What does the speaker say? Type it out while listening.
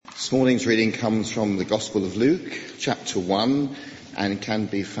This morning's reading comes from the Gospel of Luke, chapter 1, and can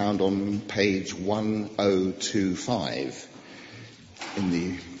be found on page 1025 in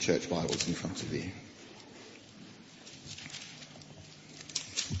the church Bibles in front of you.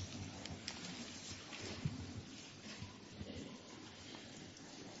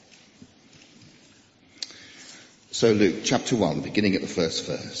 So Luke, chapter 1, beginning at the first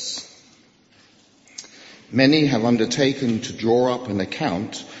verse. Many have undertaken to draw up an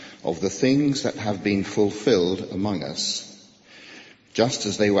account of the things that have been fulfilled among us, just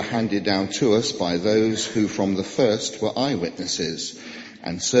as they were handed down to us by those who from the first were eyewitnesses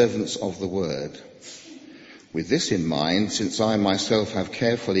and servants of the word. With this in mind, since I myself have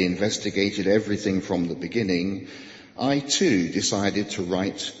carefully investigated everything from the beginning, I too decided to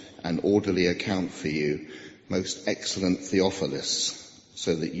write an orderly account for you, most excellent Theophilus,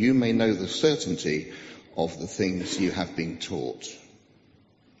 so that you may know the certainty of the things you have been taught.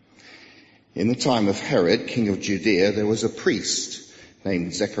 In the time of Herod, king of Judea, there was a priest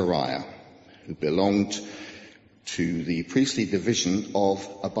named Zechariah, who belonged to the priestly division of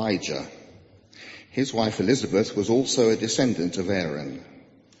Abijah. His wife Elizabeth was also a descendant of Aaron.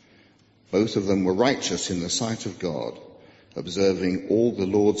 Both of them were righteous in the sight of God, observing all the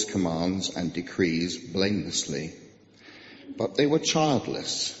Lord's commands and decrees blamelessly. But they were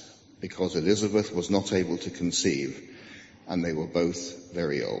childless, because Elizabeth was not able to conceive, and they were both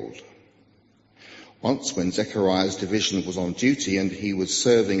very old. Once when Zechariah's division was on duty and he was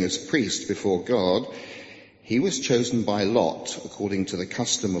serving as priest before God, he was chosen by lot, according to the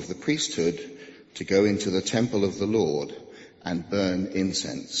custom of the priesthood, to go into the temple of the Lord and burn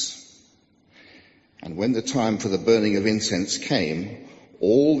incense. And when the time for the burning of incense came,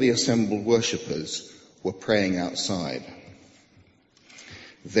 all the assembled worshippers were praying outside.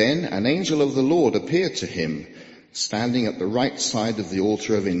 Then an angel of the Lord appeared to him, standing at the right side of the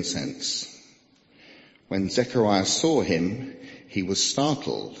altar of incense. When Zechariah saw him, he was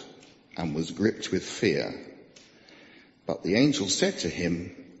startled and was gripped with fear. But the angel said to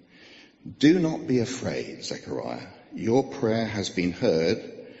him, "Do not be afraid, Zechariah. Your prayer has been heard.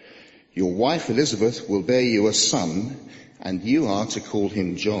 Your wife Elizabeth will bear you a son, and you are to call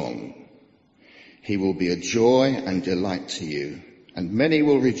him John. He will be a joy and delight to you, and many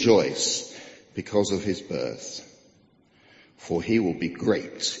will rejoice because of his birth. For he will be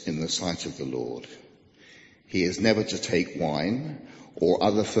great in the sight of the Lord. He is never to take wine or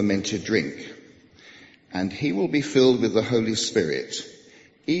other fermented drink, and he will be filled with the Holy Spirit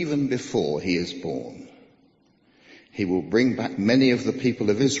even before he is born. He will bring back many of the people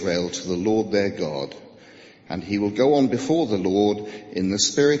of Israel to the Lord their God, and he will go on before the Lord in the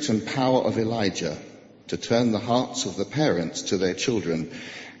spirit and power of Elijah, to turn the hearts of the parents to their children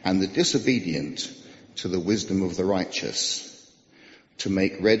and the disobedient to the wisdom of the righteous, to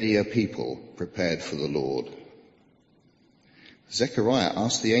make ready a people prepared for the Lord." Zechariah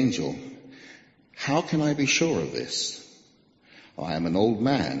asked the angel, "How can I be sure of this? I am an old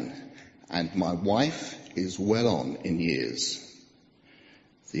man, and my wife is well on in years."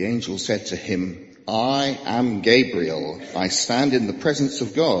 The angel said to him, "I am Gabriel. I stand in the presence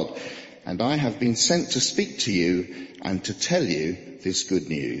of God, and I have been sent to speak to you and to tell you this good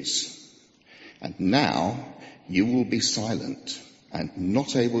news. And now you will be silent and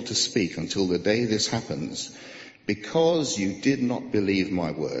not able to speak until the day this happens, because you did not believe my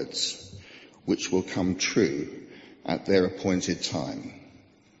words, which will come true at their appointed time."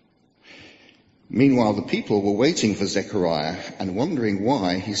 Meanwhile, the people were waiting for Zechariah and wondering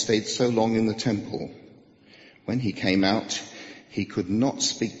why he stayed so long in the temple. When he came out, he could not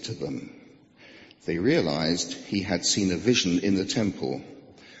speak to them. They realized he had seen a vision in the temple,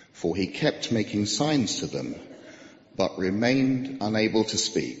 for he kept making signs to them, but remained unable to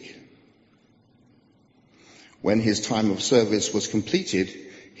speak. When his time of service was completed,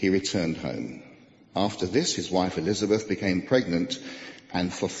 he returned home. After this, his wife Elizabeth became pregnant,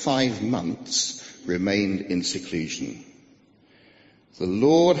 and for 5 months remained in seclusion. "The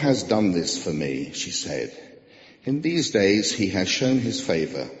Lord has done this for me," she said. "In these days he has shown his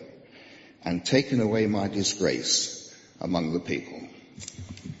favor and taken away my disgrace among the people."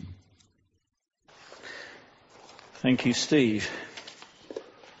 Thank you, Steve.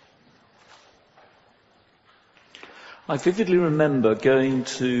 I vividly remember going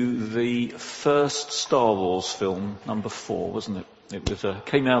to the first Star Wars film, number 4, wasn't it? It was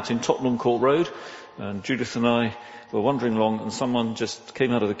came out in Tottenham Court Road, and Judith and I were wandering along, and someone just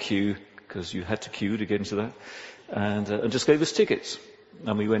came out of the queue, because you had to queue to get into that, and just gave us tickets.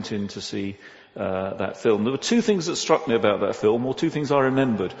 And we went in to see that film. There were 2 things that struck me about that film, or 2 things I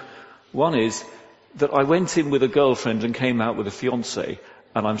remembered. One is that I went in with a girlfriend and came out with a fiancé,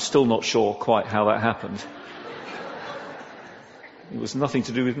 And I'm still not sure quite how that happened. It was nothing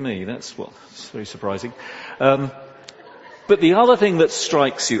to do with me. That's very surprising. But the other thing that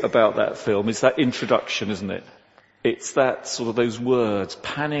strikes you about that film is that introduction, isn't it? It's that sort of those words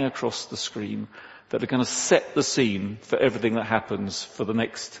panning across the screen that are going to set the scene for everything that happens for the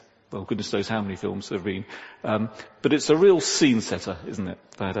next, well, goodness knows how many films there have been. But it's a real scene setter, isn't it?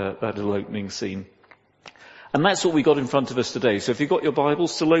 That little opening scene. And that's what we got in front of us today. So if you've got your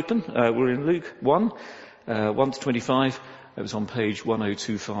Bibles still open, we're in Luke 1, 1 to 25. It was on page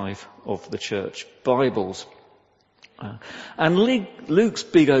 1025 of the church Bibles. And Luke's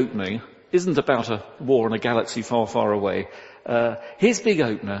big opening isn't about a war in a galaxy far, far away. His big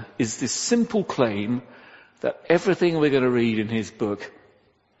opener is this simple claim that everything we're going to read in his book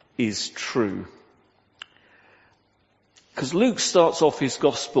is true. Because Luke starts off his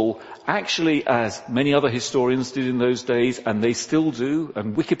gospel actually, as many other historians did in those days, and they still do,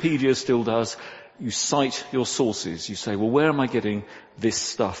 and Wikipedia still does, you cite your sources. You say, well, where am I getting this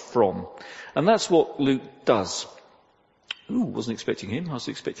stuff from? And that's what Luke does. Ooh, wasn't expecting him. I was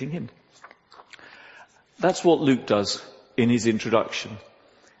expecting him. That's what Luke does in his introduction.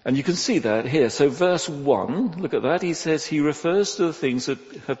 And you can see that here. So verse 1, look at that. He says he refers to the things that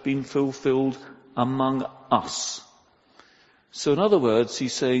have been fulfilled among us. So in other words,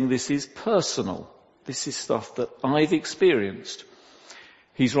 he's saying this is personal. This is stuff that I've experienced.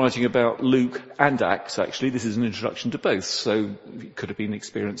 He's writing about Luke and Acts, actually. This is an introduction to both. So it could have been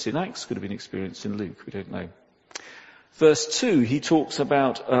experienced in Acts, could have been experienced in Luke. We don't know. Verse 2, he talks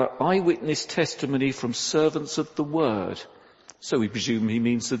about eyewitness testimony from servants of the word. So we presume he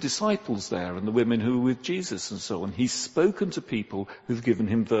means the disciples there and the women who were with Jesus and so on. He's spoken to people who've given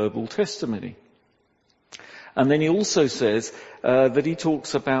him verbal testimony. And then he also says that he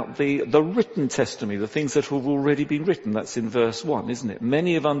talks about the written testimony, the things that have already been written. That's in verse 1, isn't it?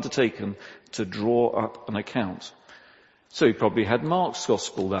 Many have undertaken to draw up an account. So he probably had Mark's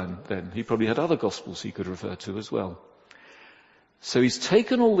gospel then. He probably had other gospels he could refer to as well. So he's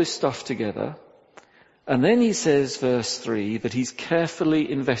taken all this stuff together, and then he says, verse 3, that he's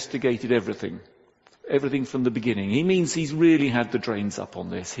carefully investigated everything from the beginning. He means he's really had the drains up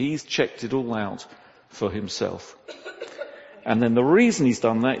on this. He's checked it all out for himself. And then the reason he's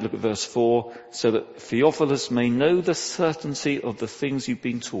done that, look at verse 4, so that Theophilus may know the certainty of the things you've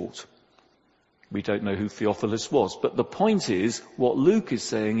been taught. We don't know who Theophilus was, but the point is, what Luke is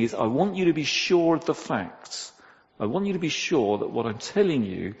saying is, I want you to be sure of the facts. I want you to be sure that what I'm telling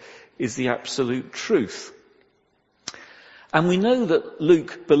you is the absolute truth. And we know that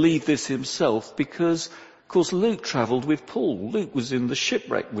Luke believed this himself because, of course, Luke travelled with Paul. Luke was in the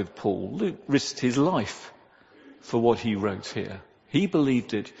shipwreck with Paul. Luke risked his life for what he wrote here. He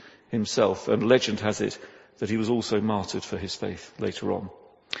believed it himself, and legend has it that he was also martyred for his faith later on.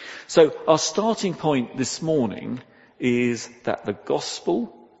 So our starting point this morning is that the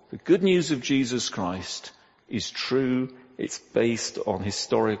gospel, the good news of Jesus Christ, is true. It's based on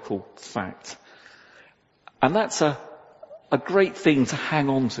historical fact. And that's a great thing to hang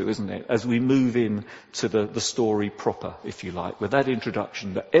on to, isn't it, as we move in to the story proper, if you like, with that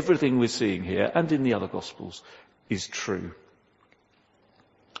introduction that everything we're seeing here and in the other Gospels is true.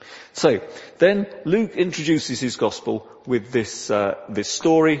 So, then Luke introduces his Gospel with this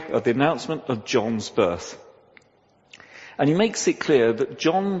story of the announcement of John's birth. And he makes it clear that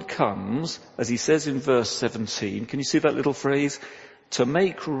John comes, as he says in verse 17, can you see that little phrase? To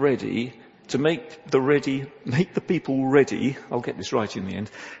make the people ready, I'll get this right in the end,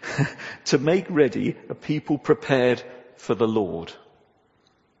 to make ready a people prepared for the Lord.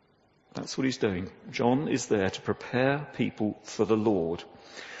 That's what he's doing. John is there to prepare people for the Lord.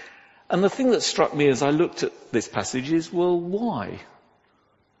 And the thing that struck me as I looked at this passage is, well, why?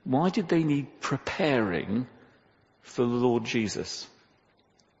 Why did they need preparing for the Lord Jesus?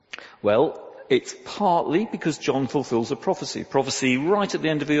 Well, it's partly because John fulfills a prophecy right at the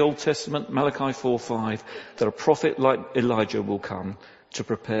end of the Old Testament, Malachi 4:5, that a prophet like Elijah will come to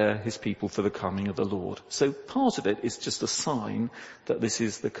prepare his people for the coming of the Lord. So part of it is just a sign that this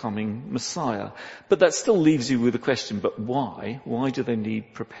is the coming Messiah. But that still leaves you with the question, but why? Why do they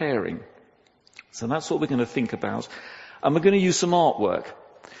need preparing? So that's what we're going to think about. And we're going to use some artwork,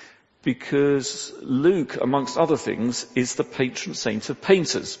 because Luke, amongst other things, is the patron saint of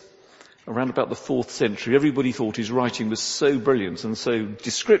painters. Around about the 4th century, everybody thought his writing was so brilliant and so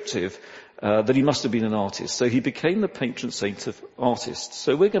descriptive that he must have been an artist. So he became the patron saint of artists.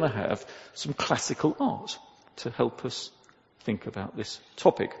 So we're going to have some classical art to help us think about this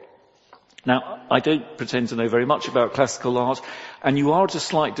topic. Now, I don't pretend to know very much about classical art, and you are at a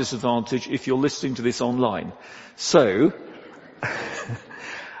slight disadvantage if you're listening to this online. So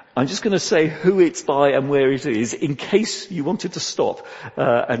I'm just going to say who it's by and where it is in case you wanted to stop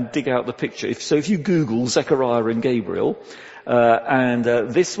and dig out the picture. If you Google Zechariah and Gabriel,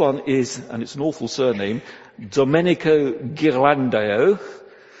 this one is, and it's an awful surname, Domenico Ghirlandaio,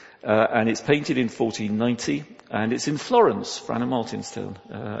 and it's painted in 1490, and it's in Florence, Franna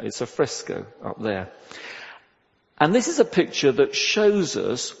Martinstone. It's a fresco up there. And this is a picture that shows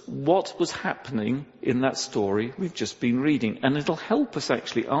us what was happening in that story we've just been reading. And it'll help us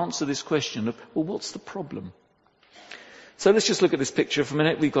actually answer this question of, well, what's the problem? So let's just look at this picture for a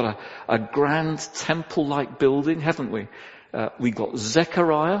minute. We've got a grand temple-like building, haven't we? We've got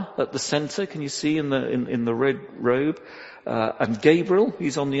Zechariah at the centre, can you see in the red robe? And Gabriel,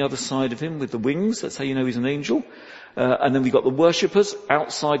 he's on the other side of him with the wings. That's how you know he's an angel. And then we've got the worshippers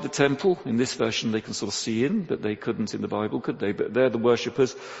outside the temple. In this version they can sort of see in, but they couldn't in the Bible, could they? But they're the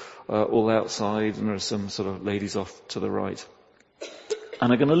worshippers, all outside, and there are some sort of ladies off to the right.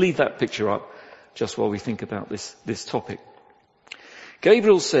 And I'm going to leave that picture up just while we think about this topic.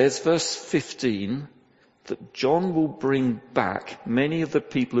 Gabriel says, verse 15, that John will bring back many of the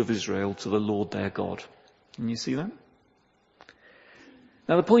people of Israel to the Lord their God. Can you see that?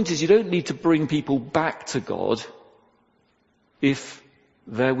 Now the point is, you don't need to bring people back to God if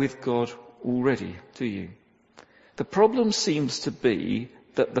they're with God already, do you? The problem seems to be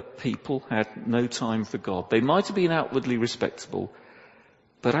that the people had no time for God. They might have been outwardly respectable,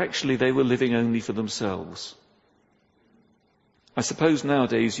 but actually they were living only for themselves. I suppose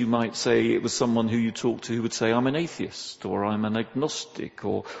nowadays you might say it was someone who you talk to who would say, I'm an atheist, or I'm an agnostic,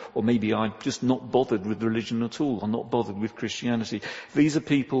 or maybe I'm just not bothered with religion at all, or not bothered with Christianity. These are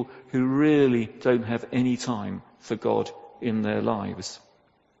people who really don't have any time for God in their lives.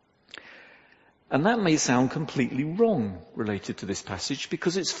 And that may sound completely wrong related to this passage,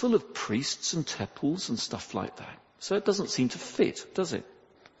 because it's full of priests and temples and stuff like that. So it doesn't seem to fit, does it?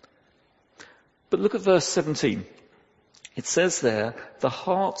 But look at verse 17. It says there, the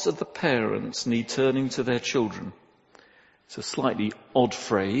hearts of the parents need turning to their children. It's a slightly odd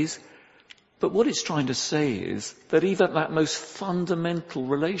phrase, but what it's trying to say is that even that most fundamental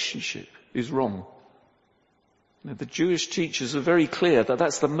relationship is wrong. Now, the Jewish teachers are very clear that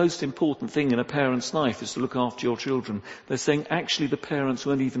that's the most important thing in a parent's life, is to look after your children. They're saying actually the parents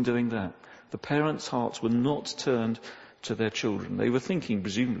weren't even doing that. The parents' hearts were not turned to their children. They were thinking,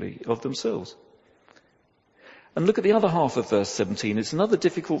 presumably, of themselves. And look at the other half of verse 17. It's another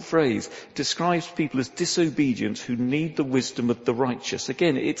difficult phrase. It describes people as disobedient who need the wisdom of the righteous.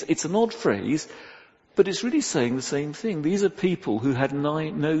 Again, it's an odd phrase, but it's really saying the same thing. These are people who had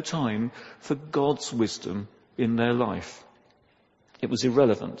no time for God's wisdom in their life. It was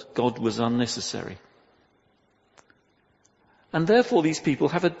irrelevant. God was unnecessary. And therefore these people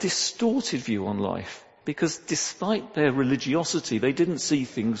have a distorted view on life, because despite their religiosity, they didn't see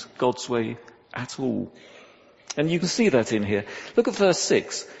things God's way at all. And you can see that in here. Look at verse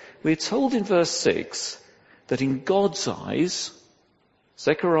 6. We're told in verse 6 that in God's eyes,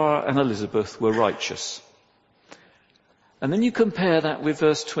 Zechariah and Elizabeth were righteous. And then you compare that with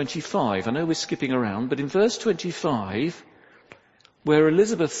verse 25. I know we're skipping around, but in verse 25, where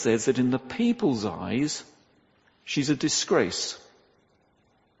Elizabeth says that in the people's eyes, she's a disgrace.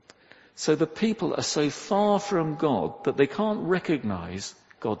 So the people are so far from God that they can't recognize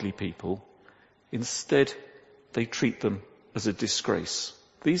godly people. Instead, they treat them as a disgrace.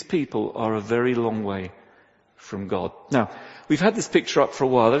 These people are a very long way from God. Now, we've had this picture up for a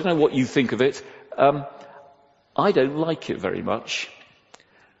while. I don't know what you think of it. I don't like it very much.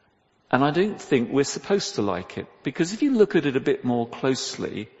 And I don't think we're supposed to like it. Because if you look at it a bit more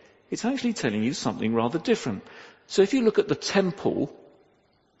closely, it's actually telling you something rather different. So if you look at the temple,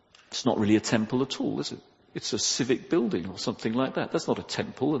 it's not really a temple at all, is it? It's a civic building or something like that. That's not a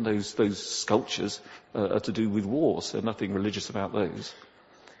temple, and those sculptures are to do with wars, so nothing religious about those.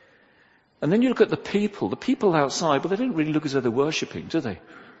 And then you look at the people outside, but they don't really look as though they're worshipping, do they?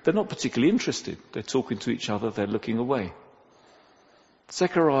 They're not particularly interested. They're talking to each other, they're looking away.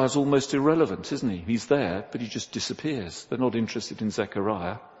 Zechariah's almost irrelevant, isn't he? He's there, but he just disappears. They're not interested in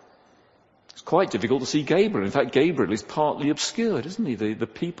Zechariah. It's quite difficult to see Gabriel. In fact, Gabriel is partly obscured, isn't he? The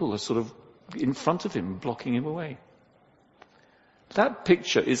people are sort of in front of him, blocking him away. That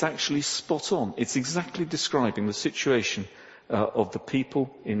picture is actually spot on. It's exactly describing the situation of the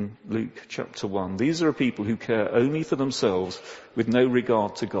people in Luke chapter 1. These are people who care only for themselves with no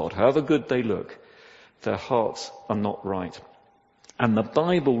regard to God. However good they look, their hearts are not right. And the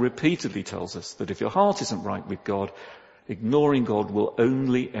Bible repeatedly tells us that if your heart isn't right with God, ignoring God will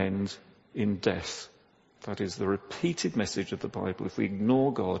only end in death. That is the repeated message of the Bible. If we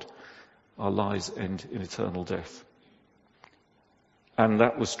ignore God, our lives end in eternal death. And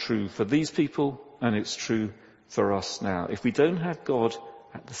that was true for these people, and it's true for us now. If we don't have God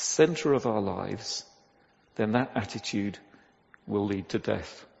at the centre of our lives, then that attitude will lead to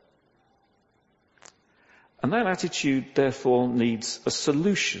death. And that attitude, therefore, needs a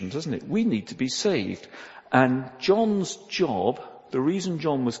solution, doesn't it? We need to be saved. And John's job, the reason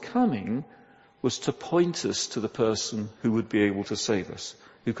John was coming, was to point us to the person who would be able to save us,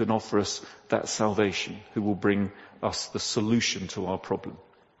 who can offer us that salvation, who will bring us the solution to our problem.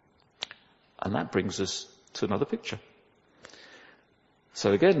 And that brings us to another picture.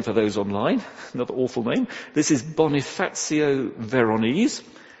 So again, for those online, another awful name, this is Bonifacio Veronese,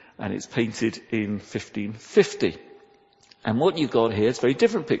 and it's painted in 1550. And what you've got here, it's a very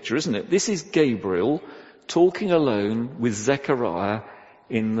different picture, isn't it? This is Gabriel talking alone with Zechariah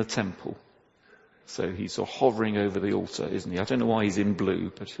in the temple. So he's sort of hovering over the altar, isn't he? I don't know why he's in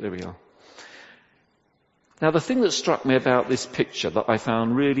blue, but there we are. Now, the thing that struck me about this picture that I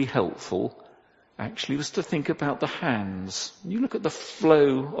found really helpful actually was to think about the hands. You look at the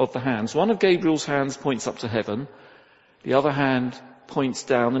flow of the hands. One of Gabriel's hands points up to heaven. The other hand points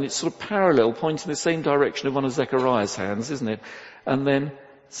down, and it's sort of parallel, pointing in the same direction of one of Zechariah's hands, isn't it? And then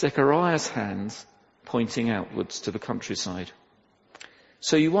Zechariah's hands pointing outwards to the countryside.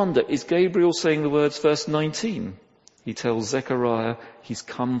 So you wonder, is Gabriel saying the words, verse 19? He tells Zechariah he's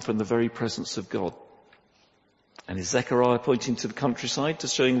come from the very presence of God. And is Zechariah pointing to the countryside to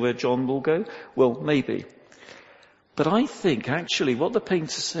showing where John will go? Well, maybe. But I think actually what the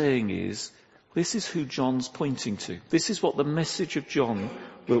painter's saying is, this is who John's pointing to. This is what the message of John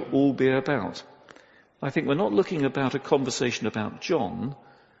will all be about. I think we're not looking about a conversation about John,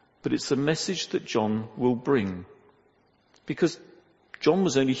 but it's a message that John will bring. Because John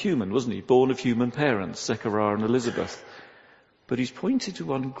was only human, wasn't he? Born of human parents, Zechariah and Elizabeth. But he's pointed to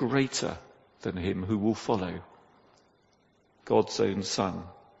one greater than him who will follow. God's own Son.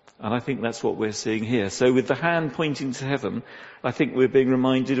 And I think that's what we're seeing here. So with the hand pointing to heaven, I think we're being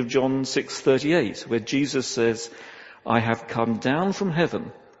reminded of John 6:38, where Jesus says, I have come down from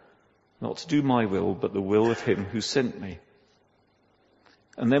heaven, not to do my will, but the will of him who sent me.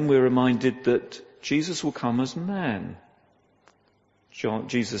 And then we're reminded that Jesus will come as man. John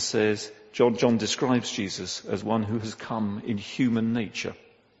describes Jesus as one who has come in human nature.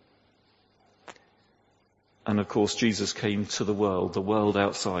 And of course, Jesus came to the world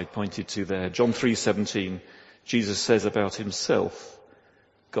outside, pointed to there. John 3:17, Jesus says about himself,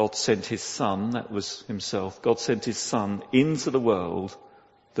 God sent his Son, that was himself, God sent his Son into the world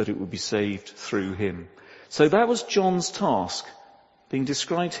that it would be saved through him. So that was John's task, being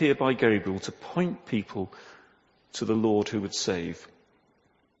described here by Gabriel, to point people to the Lord who would save.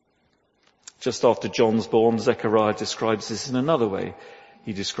 Just after John's born, Zechariah describes this in another way.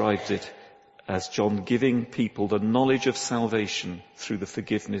 He described it as John giving people the knowledge of salvation through the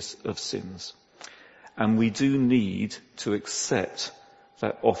forgiveness of sins. And we do need to accept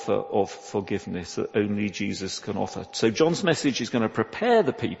that offer of forgiveness that only Jesus can offer. So John's message is going to prepare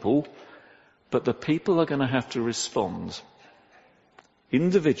the people, but the people are going to have to respond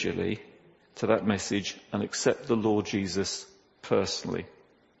individually to that message and accept the Lord Jesus personally.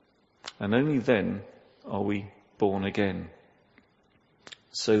 And only then are we born again.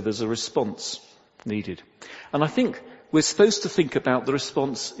 So there's a response needed. And I think we're supposed to think about the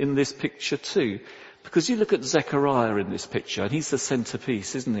response in this picture too. Because you look at Zechariah in this picture, and he's the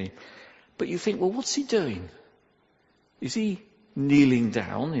centerpiece, isn't he? But you think, well, what's he doing? Is he kneeling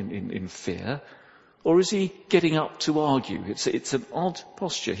down in fear? Or is he getting up to argue? It's an odd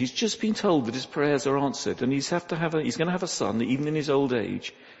posture. He's just been told that his prayers are answered, and he's going to have a son, even in his old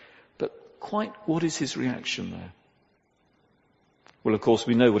age. But quite what is his reaction there? Well, of course,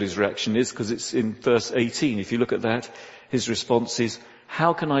 we know what his reaction is because it's in verse 18. If you look at that, his response is,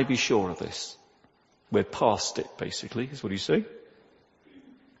 how can I be sure of this? We're past it, basically, is what he's saying.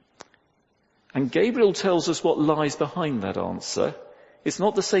 And Gabriel tells us what lies behind that answer. It's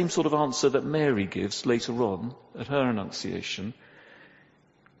not the same sort of answer that Mary gives later on at her Annunciation.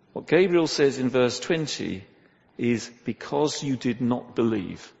 What Gabriel says in verse 20 is, because you did not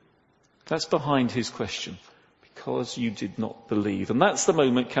believe. That's behind his question. Because you did not believe. And that's the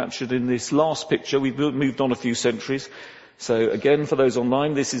moment captured in this last picture. We've moved on a few centuries. So again, for those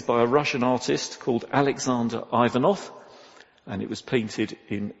online, this is by a Russian artist called Alexander Ivanov. And it was painted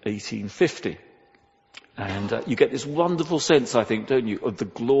in 1850. And you get this wonderful sense, I think, don't you, of the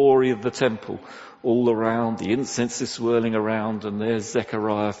glory of the temple all around. The incense is swirling around, and there's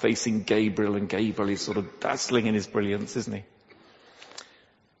Zechariah facing Gabriel, and Gabriel is sort of dazzling in his brilliance, isn't he?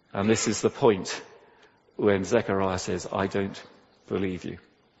 And this is the point when Zechariah says, I don't believe you.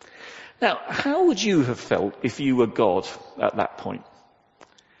 Now, how would you have felt if you were God at that point?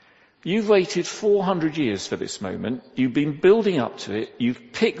 You've waited 400 years for this moment. You've been building up to it.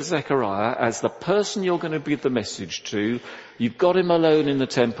 You've picked Zechariah as the person you're going to give the message to. You've got him alone in the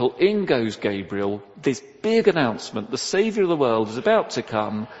temple. In goes Gabriel. This big announcement, the Saviour of the world is about to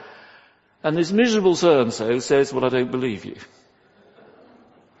come. And this miserable so-and-so says, well, I don't believe you.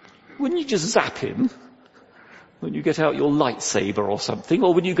 Wouldn't you just zap him? When you get out your lightsaber or something?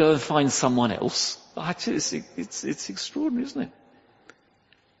 Or when you go and find someone else? Actually, it's extraordinary, isn't it?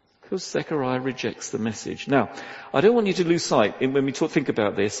 Because Zechariah rejects the message. Now, I don't want you to lose sight when we think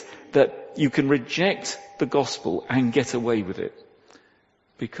about this, that you can reject the gospel and get away with it.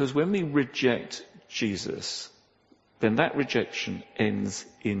 Because when we reject Jesus, then that rejection ends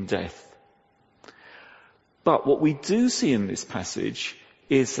in death. But what we do see in this passage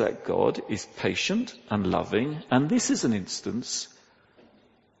is that God is patient and loving, and this is an instance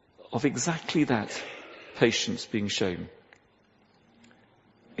of exactly that patience being shown.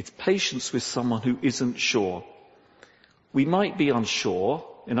 It's patience with someone who isn't sure. We might be unsure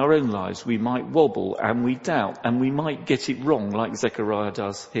in our own lives. We might wobble and we doubt and we might get it wrong like Zechariah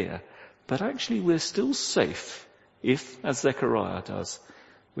does here. But actually we're still safe if, as Zechariah does,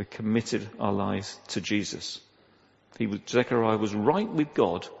 we're committed our lives to Jesus. Zechariah was right with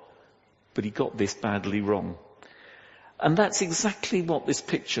God, but he got this badly wrong. And that's exactly what this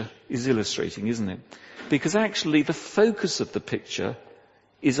picture is illustrating, isn't it? Because actually the focus of the picture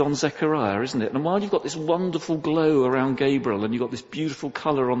is on Zechariah, isn't it? And while you've got this wonderful glow around Gabriel and you've got this beautiful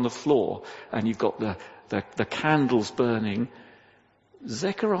colour on the floor and you've got the candles burning,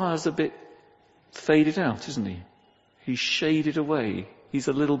 Zechariah's a bit faded out, isn't he? He's shaded away. He's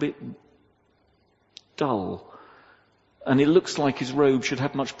a little bit dull. And it looks like his robe should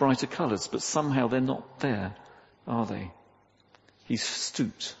have much brighter colours, but somehow they're not there, are they? He's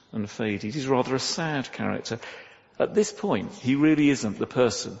stooped and faded. He's rather a sad character. At this point, he really isn't the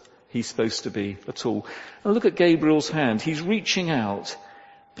person he's supposed to be at all. And look at Gabriel's hand. He's reaching out,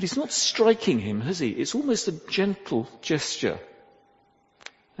 but he's not striking him, has he? It's almost a gentle gesture.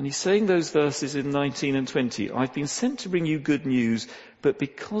 And he's saying those verses in 19 and 20. I've been sent to bring you good news, but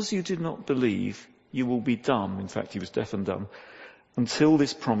because you did not believe, you will be dumb. In fact, he was deaf and dumb until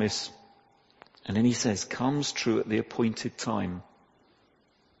this promise. And then he says, comes true at the appointed time.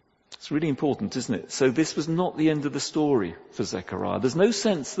 It's really important, isn't it? So this was not the end of the story for Zechariah. There's no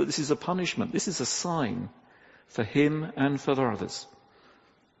sense that this is a punishment. This is a sign for him and for the others.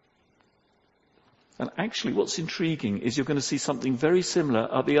 And actually what's intriguing is you're going to see something very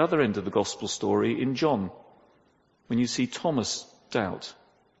similar at the other end of the gospel story in John, when you see Thomas doubt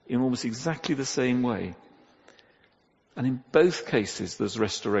in almost exactly the same way. And in both cases there's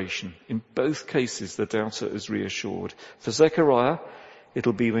restoration. In both cases the doubter is reassured. For Zechariah,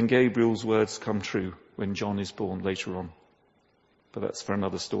 it'll be when Gabriel's words come true, when John is born later on. But that's for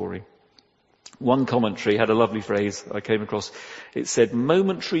another story. One commentary had a lovely phrase I came across. It said,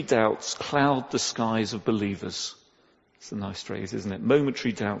 momentary doubts cloud the skies of believers. It's a nice phrase, isn't it?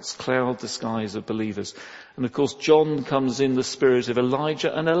 Momentary doubts cloud the skies of believers. And of course, John comes in the spirit of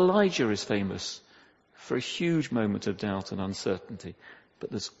Elijah, and Elijah is famous for a huge moment of doubt and uncertainty.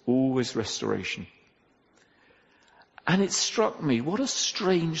 But there's always restoration. And it struck me, what a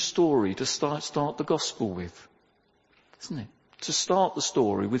strange story to start the gospel with, isn't it? To start the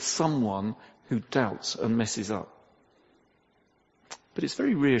story with someone who doubts and messes up. But it's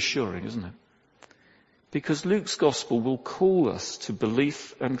very reassuring, isn't it? Because Luke's gospel will call us to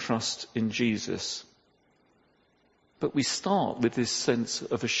belief and trust in Jesus. But we start with this sense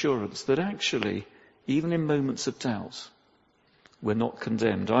of assurance that actually, even in moments of doubt, we're not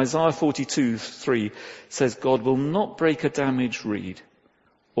condemned. Isaiah 42:3 says God will not break a damaged reed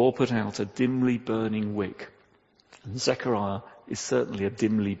or put out a dimly burning wick. And Zechariah is certainly a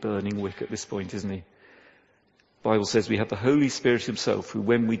dimly burning wick at this point, isn't he? The Bible says we have the Holy Spirit himself who,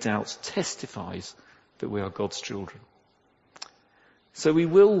 when we doubt, testifies that we are God's children. So we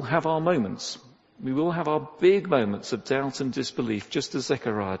will have our moments. We will have our big moments of doubt and disbelief, just as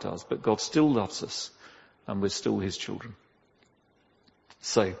Zechariah does, but God still loves us and we're still his children.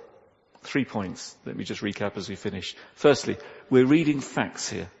 So, 3 points. Let me just recap as we finish. Firstly, we're reading facts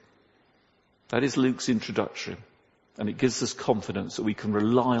here. That is Luke's introduction. And it gives us confidence that we can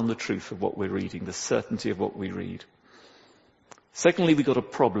rely on the truth of what we're reading, the certainty of what we read. Secondly, we've got a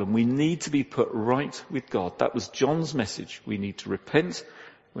problem. We need to be put right with God. That was John's message. We need to repent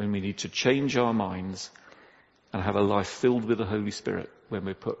when we need to change our minds and have a life filled with the Holy Spirit when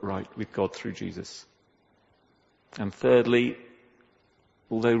we're put right with God through Jesus. And thirdly,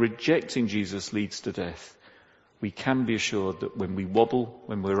 although rejecting Jesus leads to death, we can be assured that when we wobble,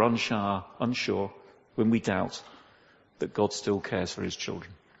 when we're unsure, when we doubt, that God still cares for his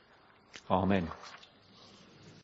children. Amen.